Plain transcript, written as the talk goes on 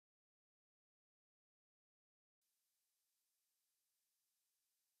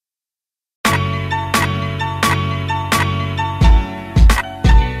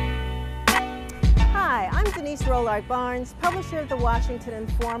Denise Rollard Barnes, publisher of the Washington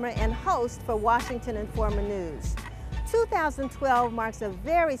Informer and host for Washington Informer News. 2012 marks a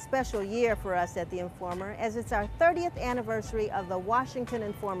very special year for us at the Informer, as it's our 30th anniversary of the Washington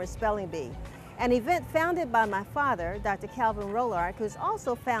Informer Spelling Bee, an event founded by my father, Dr. Calvin Rollard, who's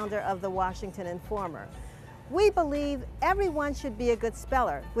also founder of the Washington Informer. We believe everyone should be a good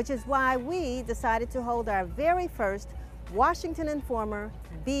speller, which is why we decided to hold our very first Washington Informer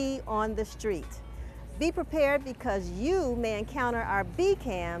Bee on the Street. Be prepared, because you may encounter our bee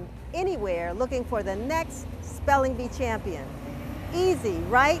cam anywhere looking for the next spelling bee champion. Easy,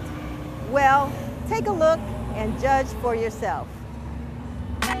 right? Well, take a look and judge for yourself.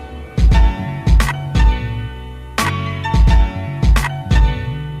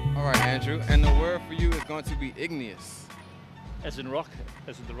 All right, Andrew, and the word for you is going to be igneous. As in rock,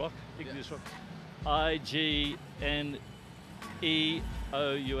 as in the rock, igneous rock. I-G-N-E-O-U-S.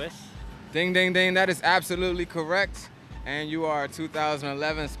 Ding, ding, ding, that is absolutely correct. And you are a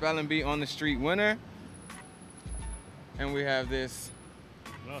 2011 Spelling Bee on the Street winner. And we have this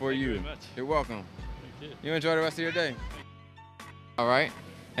for you. Thank you very much. You're welcome. Thank you. You enjoy the rest of your day. All right,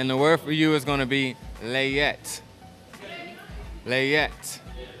 and the word for you is going to be layette. Layette.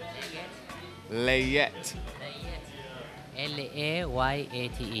 Layette.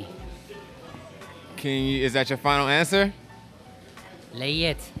 L-A-Y-A-T-E. Is that your final answer?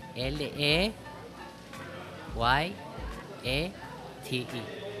 Layette. L-A-Y-A-T-E.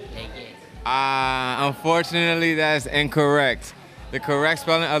 Layette. Unfortunately, that's incorrect. The correct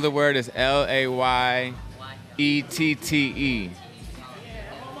spelling of the word is L-A-Y-E-T-T-E.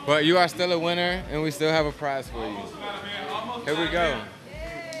 But you are still a winner, and we still have a prize for you. Here we go.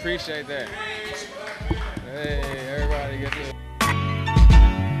 Appreciate that. Hey, everybody get this.